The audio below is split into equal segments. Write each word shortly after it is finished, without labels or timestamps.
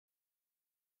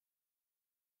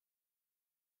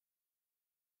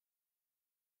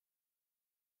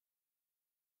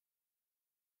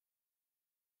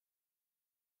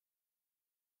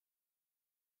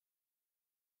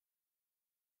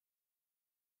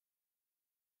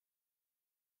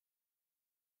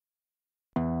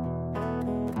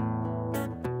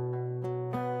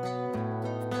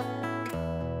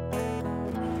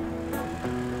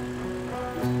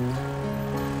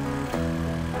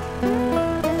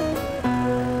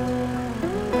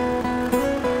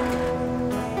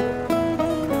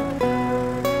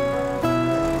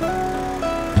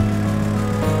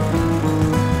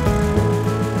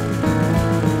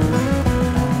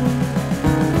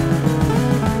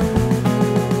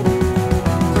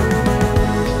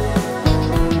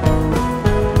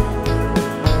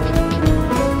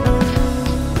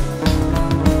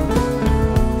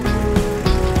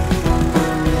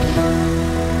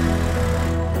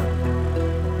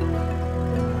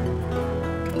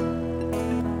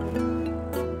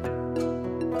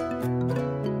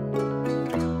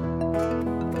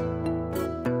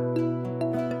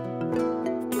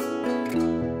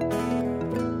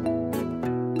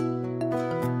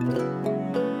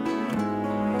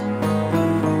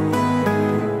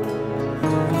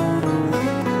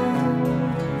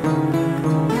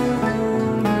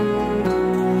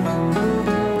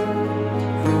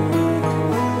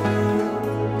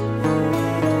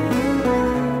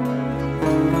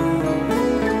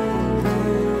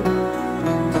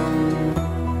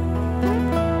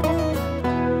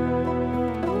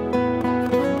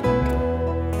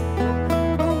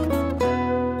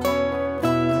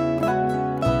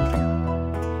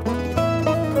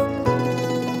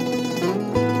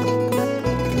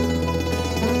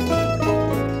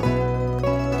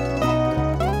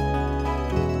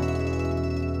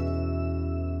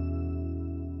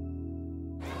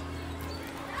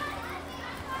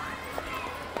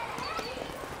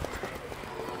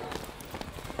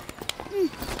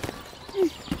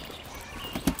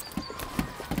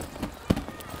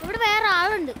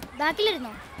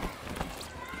ബാക്കിലിരുന്നോ?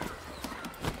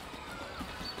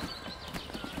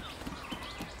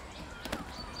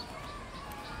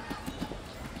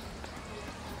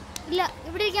 ഇല്ല,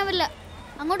 ഇവിടെ ഇരിക്കാൻ പറ്റില്ല.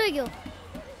 അങ്ങോട്ട് വയ്ക്കോ?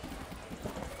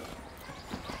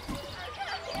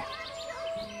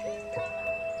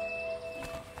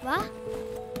 വാ.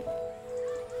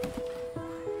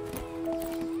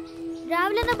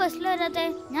 രാവിലെ എന്താ ബസ്സിൽ വരാത്തെ?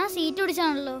 ഞാൻ സീറ്റ്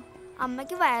പിടിച്ചാണല്ലോ.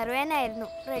 അമ്മയ്ക്ക് വയറുവേനായിരുന്നു,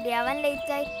 റെഡിയാവാൻ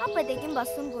ലേറ്റായി. അപ്പോഴത്തേക്കും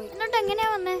ബസ്സും പോയി. എന്നിട്ട് എങ്ങനെയാ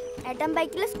വന്നേ? ഏട്ടൻ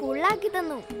ബൈക്കിൽ സ്കൂളിലാക്കി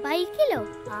തന്നു. ബൈക്കിലോ?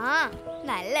 ആ,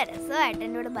 നല്ല രസമാണ്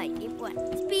ഏട്ടൻ്റെ കൂടെ ബൈക്കിൽ പോവാൻ.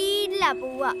 സ്പീഡിലാ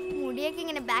പോവാ. മുടിയൊക്കെ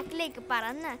ഇങ്ങനെ ബാക്കിലേക്ക്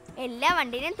പറന്ന് എല്ലാ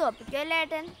വണ്ടീനെയും തോപ്പിക്കുമല്ലോ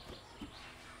ഏട്ടൻ.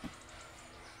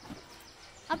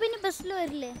 അപ്പൊ ഇനി ബസ്സിൽ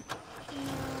വരില്ലേ?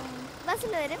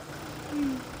 ബസ്സിൽ വരും.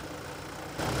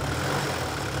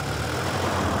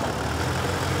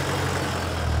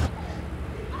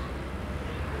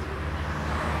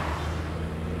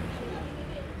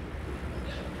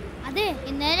 അതെ,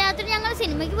 ഇന്നലെ രാത്രി ഞങ്ങൾ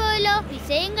സിനിമയ്ക്ക് പോയല്ലോ.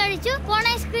 പിസയും കഴിച്ചു, കോൺ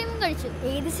ഐസ്ക്രീമും കഴിച്ചു.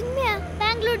 ഏത് സിനിമയാ?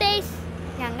 ബാംഗ്ലൂർ ഡേയ്സ്.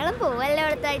 ഞങ്ങളും പോവല്ലോ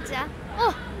അടുത്ത ആഴ്ച. ഓ,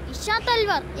 ഇഷാ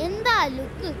തൽവാർ എന്താ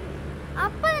ലുക്ക്.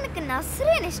 അപ്പൊ നിനക്ക്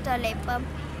നസ്രീൻ ഇഷ്ടമല്ലേ? ഇപ്പം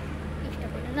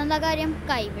ഇഷ്ടപ്പെട്ടിട്ട് എന്താ കാര്യം?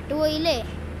 കൈവിട്ടു പോയില്ലേ?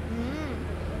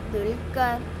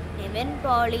 ദുൽഖർ, നിവിൻ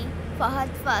പോളി,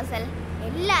 ഫഹദ് ഫാസൽ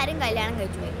എല്ലാരും കല്യാണം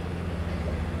കഴിച്ചു പോയി.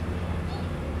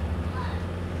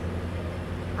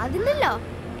 അതില്ലല്ലോ,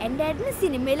 എൻ്റെ ഏട്ടന്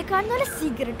സിനിമയിൽ കാണുന്ന പോലെ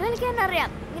സിഗരറ്റ് വലിക്കാൻ അറിയാം.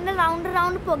 ഇങ്ങനെ റൗണ്ട്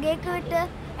റൗണ്ട് പുകയൊക്കെ വിട്ട്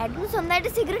ഏട്ടന് സ്വന്തമായിട്ട്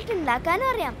സിഗരറ്റ് ഉണ്ടാക്കാനും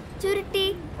അറിയാം. ചുരുട്ടി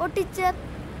ഒട്ടിച്ച്.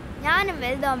 ഞാനും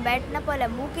വലുതാവും ഏട്ടനെ പോലെ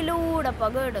മൂക്കിലൂടെ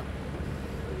പുക ഇടും.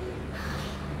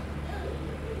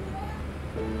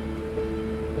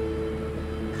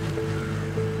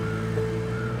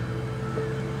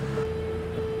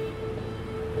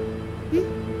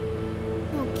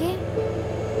 ഓക്കെ,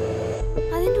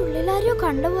 അതിൻ്റെ ഉള്ളിലാരോ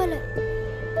കണ്ട പോലെ.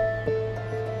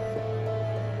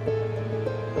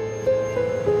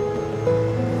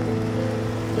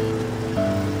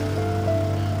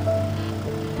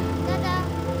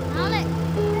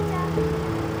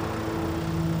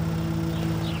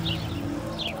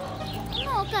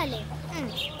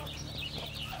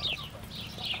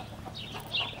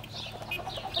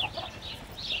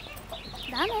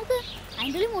 നോക്ക്,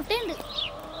 അതിൻ്റെ ഉള്ളിൽ മുട്ടയുണ്ട്.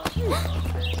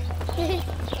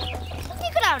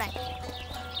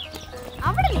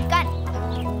 അവിടെ നിൽക്കാൻ.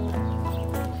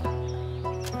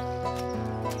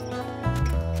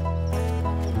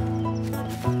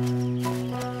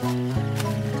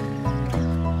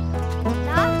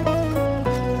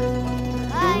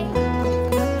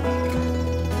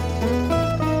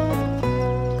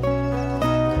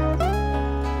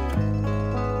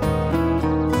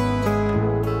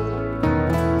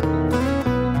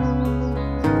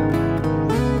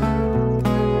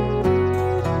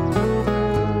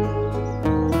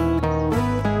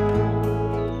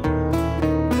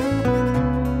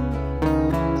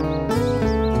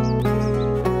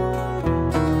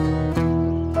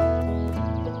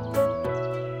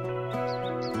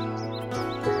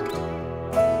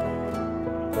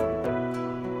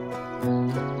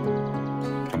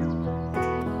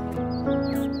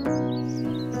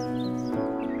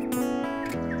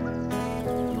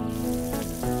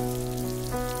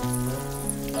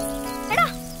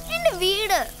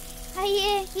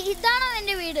 ഇതാണോ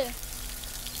എന്റെ വീട്?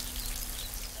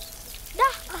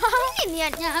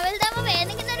 ഞാൻ വലുതാവുമ്പോ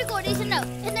വേണമെങ്കിൽ ഒരു കോടീശ്വരൻ ഉണ്ടാവും.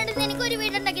 എന്നിട്ട് നിനക്ക് ഒരു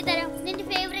വീടുണ്ടാക്കി തരാം, നിന്റെ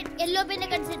ഫേവറേറ്റ് യെല്ലോ പെന്നെ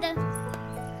കടിച്ചിട്ട്.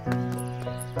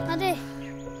 അതെ,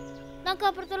 നമുക്ക്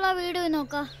അപ്പുറത്തുള്ള വീട്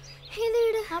നോക്കാം. ഏത്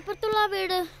വീട്? അപ്പുറത്തുള്ള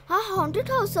വീട്. ആ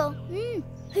ഹോണ്ടഡ് ഹൗസോ?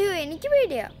 അയ്യോ, എനിക്ക്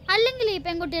പേടിയാ. അല്ലെങ്കിൽ ഈ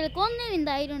പെൺകുട്ടികൾക്ക് ഒന്നിനും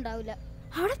ധൈര്യം ഉണ്ടാവില്ല.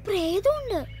 അവിടെ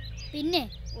പ്രേതമുണ്ട്. പിന്നെ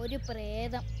ഒരു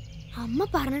പ്രേതം. അമ്മ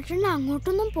പറഞ്ഞിട്ടുണ്ട്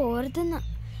അങ്ങോട്ടൊന്നും പോരുതെന്ന്.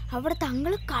 അവിടെ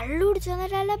തങ്ങള് കള്ളു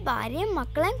കുടിച്ചൊരാളെ ഭാര്യയും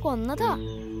മക്കളെയും കൊന്നതാ.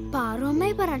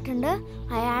 പാറുമ്മയെ പറഞ്ഞിട്ടുണ്ട്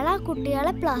അയാളാ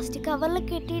കുട്ടികളെ പ്ലാസ്റ്റിക് കവറിൽ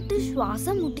കെട്ടിയിട്ട്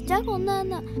ശ്വാസം മുട്ടിച്ചാ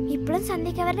കൊന്നതെന്ന്. ഇപ്പോഴും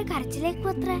സന്ധ്യക്ക് അവരുടെ കരച്ചിലേക്ക്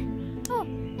അത്രേ. ഓ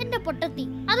എന്റെ പൊട്ടത്തി,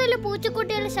 അതുപോലെ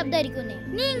പൂച്ചക്കുട്ടികളുടെ ശബ്ദമായിരിക്കുന്നേ.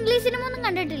 നീ ഇംഗ്ലീഷ് സിനിമ ഒന്നും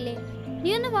കണ്ടിട്ടില്ലേ?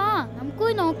 നീ ഒന്ന് വാ, നമുക്ക്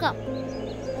പോയി നോക്കാം.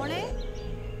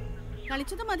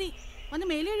 കളിച്ചത് മതി, ഒന്ന്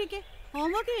മേലെ ഒഴിക്കേ.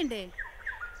 ഹോംവർക്ക് ചെയ്യണ്ടേ?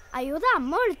 അയ്യോ,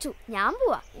 അമ്മ വിളിച്ചു, ഞാൻ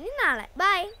പോവാ. ഇനി നാളെ.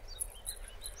 ബൈ.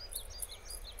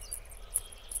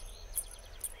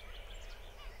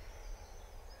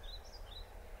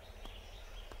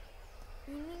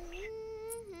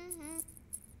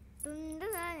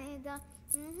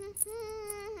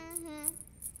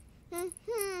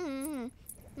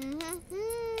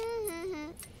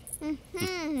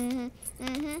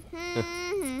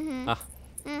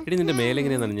 എടി നിന്റെ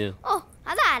മേലെങ്ങനെയാ നനഞ്ഞ്? ഓ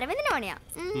അത് അരവിന്ദിന്റെ പണിയാ.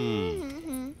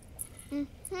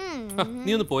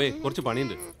 നീ ഒന്ന് പോയേ, കുറച്ച്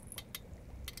പണിയുണ്ട്.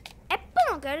 എപ്പോ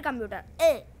നോക്കിയാലും കമ്പ്യൂട്ടർ.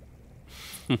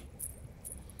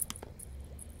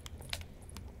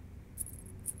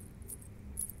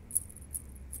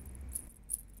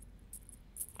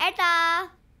 ഏട്ടാ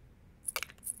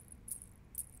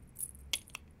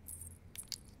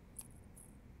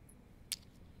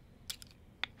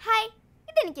ഹായ്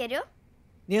ഇതെനിക്ക് തരുമോ?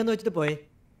 നീ ഒന്ന് വെച്ചിട്ട് പോയേ.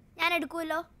 ഞാൻ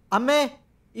എടുക്കൂല്ലോ. അമ്മേ,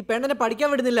 ഈ പെണ്ണിനെ പഠിക്കാൻ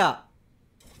വിടുന്നില്ല.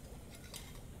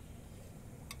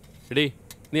 എടീ,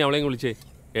 നീ അവളെയും വിളിച്ചേ.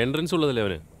 എൻട്രൻസ് ഉള്ളതല്ലേ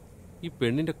അവന്. ഈ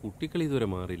പെണ്ണിന്റെ കുട്ടികൾ ഇതുവരെ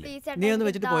മാറിയില്ല. നീ ഒന്ന്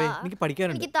വെച്ചിട്ട് പോയേ, എനിക്ക്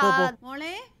പഠിക്കാനുണ്ട്. പോ, പോ.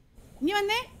 മോളെ ഇനി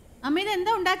വന്നേ. അമ്മ ഇത്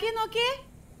എന്താ ഉണ്ടാക്കിയെന്ന് നോക്കിയേ.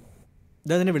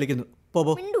 ഇതാ നിന്നെ വിളിക്കുന്നു. പോ,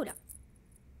 പോ. മിണ്ടൂല.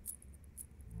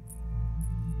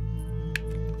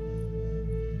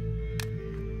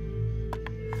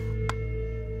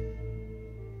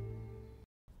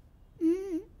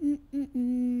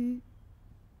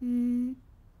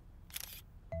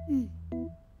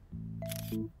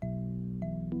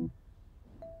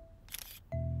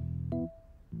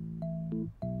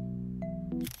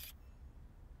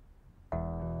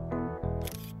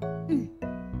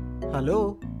 ഹലോ,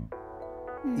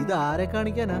 ഇത് ആരെ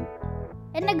കാണിക്കാനാ?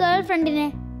 എന്റെ ഗേൾ ഫ്രണ്ടിനെ.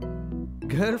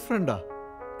 ഗേൾ ഫ്രണ്ടാ?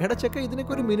 എടാ ചെക്ക,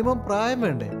 ഇതിനൊക്കെ ഒരു മിനിമം പ്രായം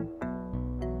വേണ്ടേ?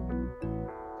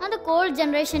 അത് called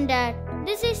generation dad.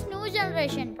 This is new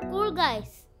generation. Cool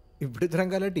guys. ഇവിടെ ഇത്രയും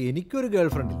കാലമായിട്ട് എനിക്കൊരു ഗേൾ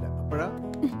ഫ്രണ്ട് ഇല്ല. അപ്പോഴാ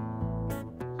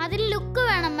അതിൽ ലുക്ക്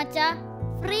വേണം മച്ചാ.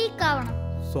 ഫ്രീക്ക് ആവണം.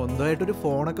 സ്വന്തമായിട്ടൊരു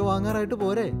ഫോണൊക്കെ വാങ്ങാറായിട്ട്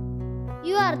പോരെ?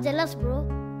 You are jealous bro.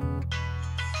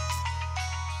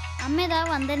 അമ്മേതാ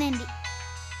വന്ദനേന്റി.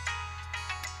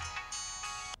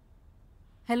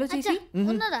 Hello ചേച്ചി.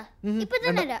 ഒന്നതാ. ഇപ്പൊ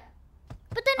തന്നെ ഇല്ല.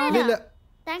 ഇപ്പൊ തന്നെ ഇല്ല. ഇല്ല.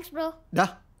 Thanks bro. ഡാ,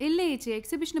 ഇല്ല ചേച്ചി,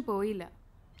 എക്സിബിഷന് പോയില്ല.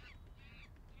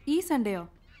 ഈ സൺഡേയോ?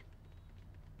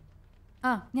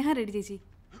 ആ, ഞാൻ റെഡി ചേച്ചി.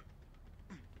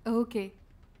 Okay,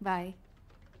 by.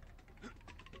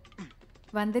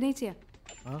 വന്ദനേച്ചിയാ,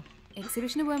 ആ,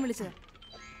 എക്സിബിഷന് പോകാൻ വിളിച്ചതാ.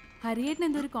 ഹരിയേട്ടന്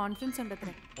എന്തോ ഒരു കോൺഫറൻസ്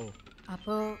ഉണ്ടത്രേ. ഓ,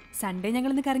 അപ്പോ സൺഡേ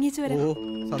ഞങ്ങളൊന്ന് കറങ്ങിച്ചു ഓ, വരാം.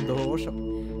 സന്തോഷം.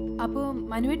 അപ്പോ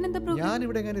മനുവേട്ടൻ എന്താ പ്രോഗ്രാം? ഞാൻ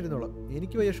ഇവിടെ എങ്ങനെ ഇരുന്നോളാം.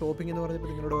 എനിക്ക് വയ്യ ഷോപ്പിംഗ് എന്ന് പറഞ്ഞപ്പോൾ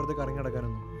നിങ്ങളോട് വെറുതെ കറങ്ങി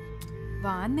നടക്കാനൊന്നും.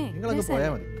 വാന്നേ, നിങ്ങളങ്ങ്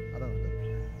പോയാൽ മതി. അതാ നല്ലത്.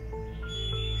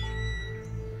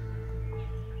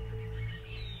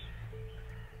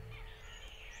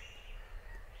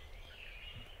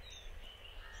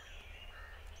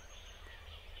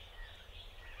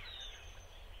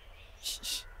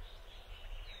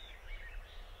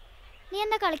 നീ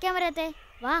എന്താ കളിക്കാൻ വരാത്തെ?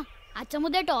 വാ, അച്ഛൻ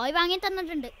മുതൽ ടോയ് വാങ്ങി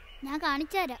തന്നിട്ടുണ്ട്. ഞാൻ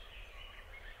കാണിച്ചു തരാം.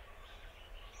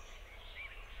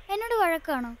 എന്നോട്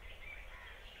വഴക്കാണോ?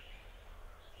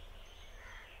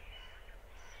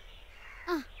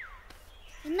 ആ,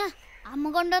 എന്നാ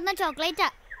അമ്മ കൊണ്ടുവന്ന ചോക്ലേറ്റാ.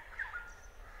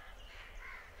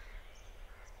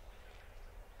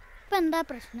 ഇപ്പൊ എന്താ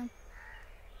പ്രശ്നം?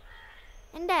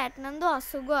 എൻ്റെ ഏട്ടനെന്തോ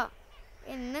അസുഖമാ.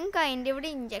 എന്നും കൈൻ്റെ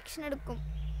ഇവിടെ ഇഞ്ചക്ഷൻ എടുക്കും.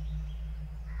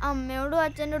 അമ്മയോടും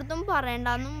അച്ഛൻ്റെ അടുത്തും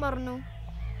പറയണ്ടെന്നും പറഞ്ഞു.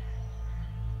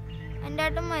 എൻ്റെ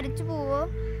ഏട്ടൻ മരിച്ചു പോവോ?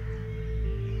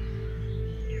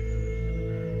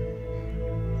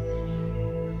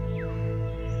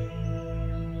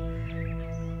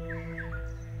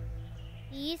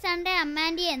 ഈ സൺഡേ അമ്മ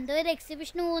ആൻറ്റി എന്തോ ഒരു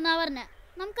എക്സിബിഷന് പോകുന്നാ പറഞ്ഞ.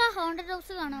 നമുക്ക് ആ ഹോണ്ടഡ്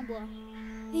ഹൗസ് കാണാൻ പോവാം.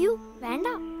 അയ്യോ വേണ്ട.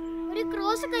 ഒരു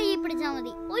ക്രോസ് കയ്യിൽ പിടിച്ചാ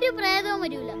മതി. ഒരു പ്രേതവും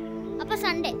വരൂല. അപ്പൊ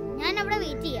സൺഡേ ഞാൻ അവിടെ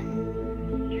വെയിറ്റ് ചെയ്യാം.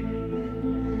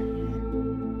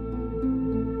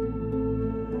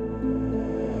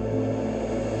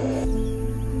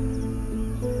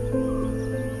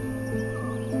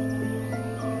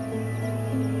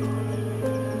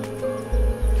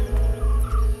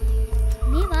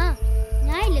 നീ വാ,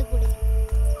 ഞാൻ ഇല്ലേ കൂടെ.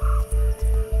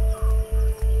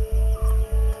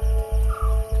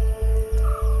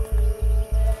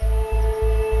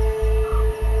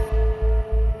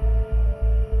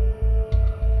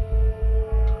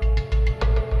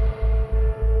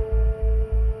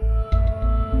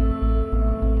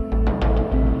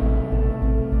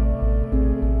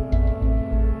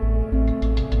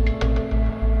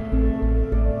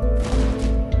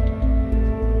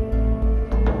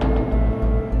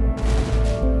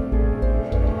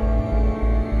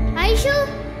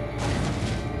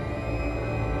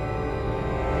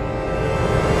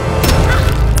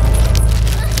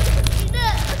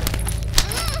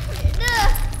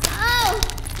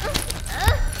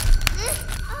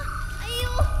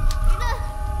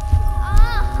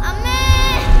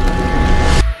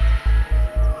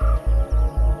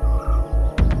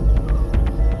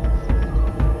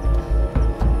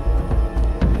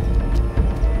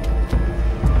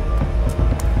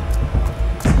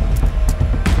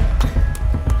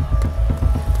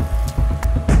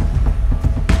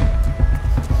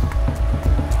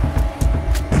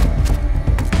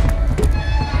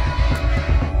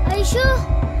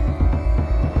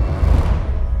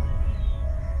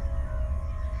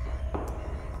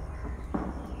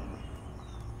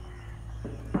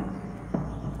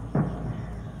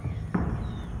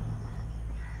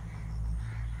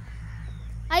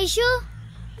 ഐഷു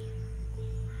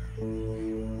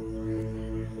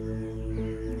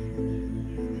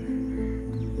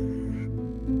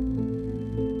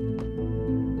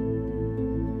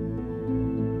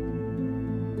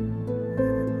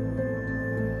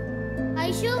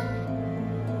ഐഷു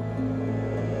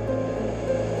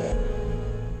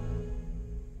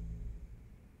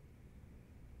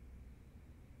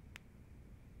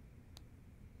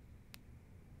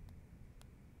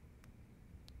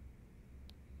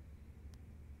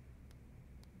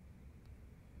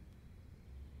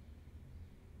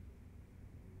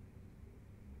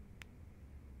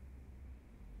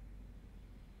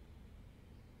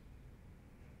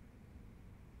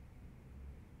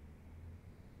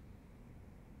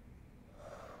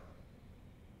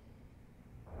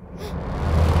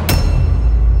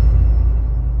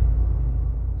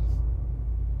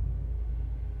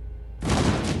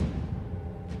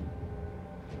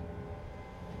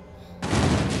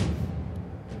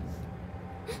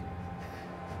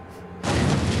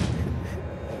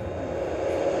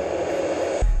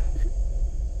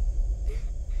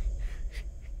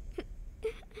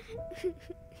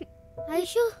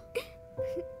ഐഷു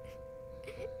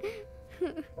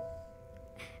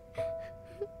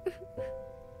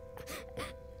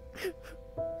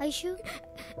ഐഷു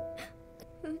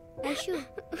ഐഷു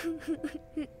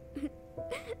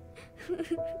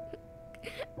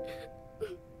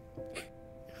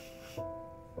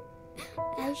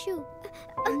ഐഷു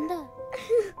എന്താ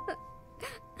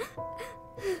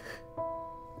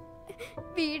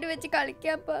വീട് വെച്ച്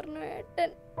കളിക്കാൻ പറഞ്ഞു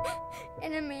ഏട്ടൻ.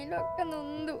 എന്നെ മേലൊക്കെ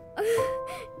നൊന്തു.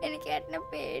 എനിക്ക് ഏട്ടനെ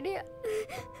പേടിയാ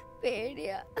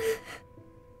പേടിയാ.